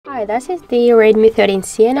Hi, this is the Redmi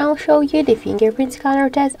 13C and I'll show you the fingerprint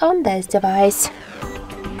scanner test on this device.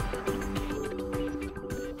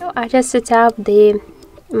 So I just set up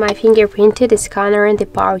my fingerprint to the scanner and the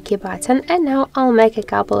power key button, and now I'll make a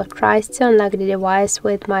couple of tries to unlock the device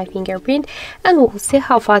with my fingerprint, and we'll see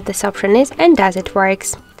how fast this option is and does it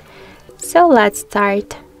works. So let's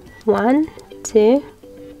start. 1, 2,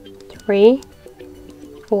 3,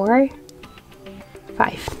 4,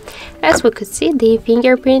 5. As we could see, the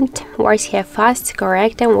fingerprint works here fast,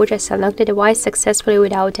 correct, and we just unlocked the device successfully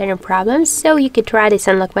without any problems. So you could try this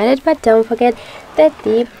unlock method, but don't forget that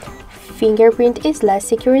the fingerprint is less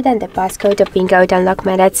secure than the passcode or pin code unlock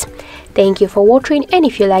methods. Thank you for watching, and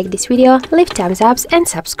if you like this video, leave thumbs up and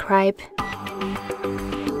subscribe.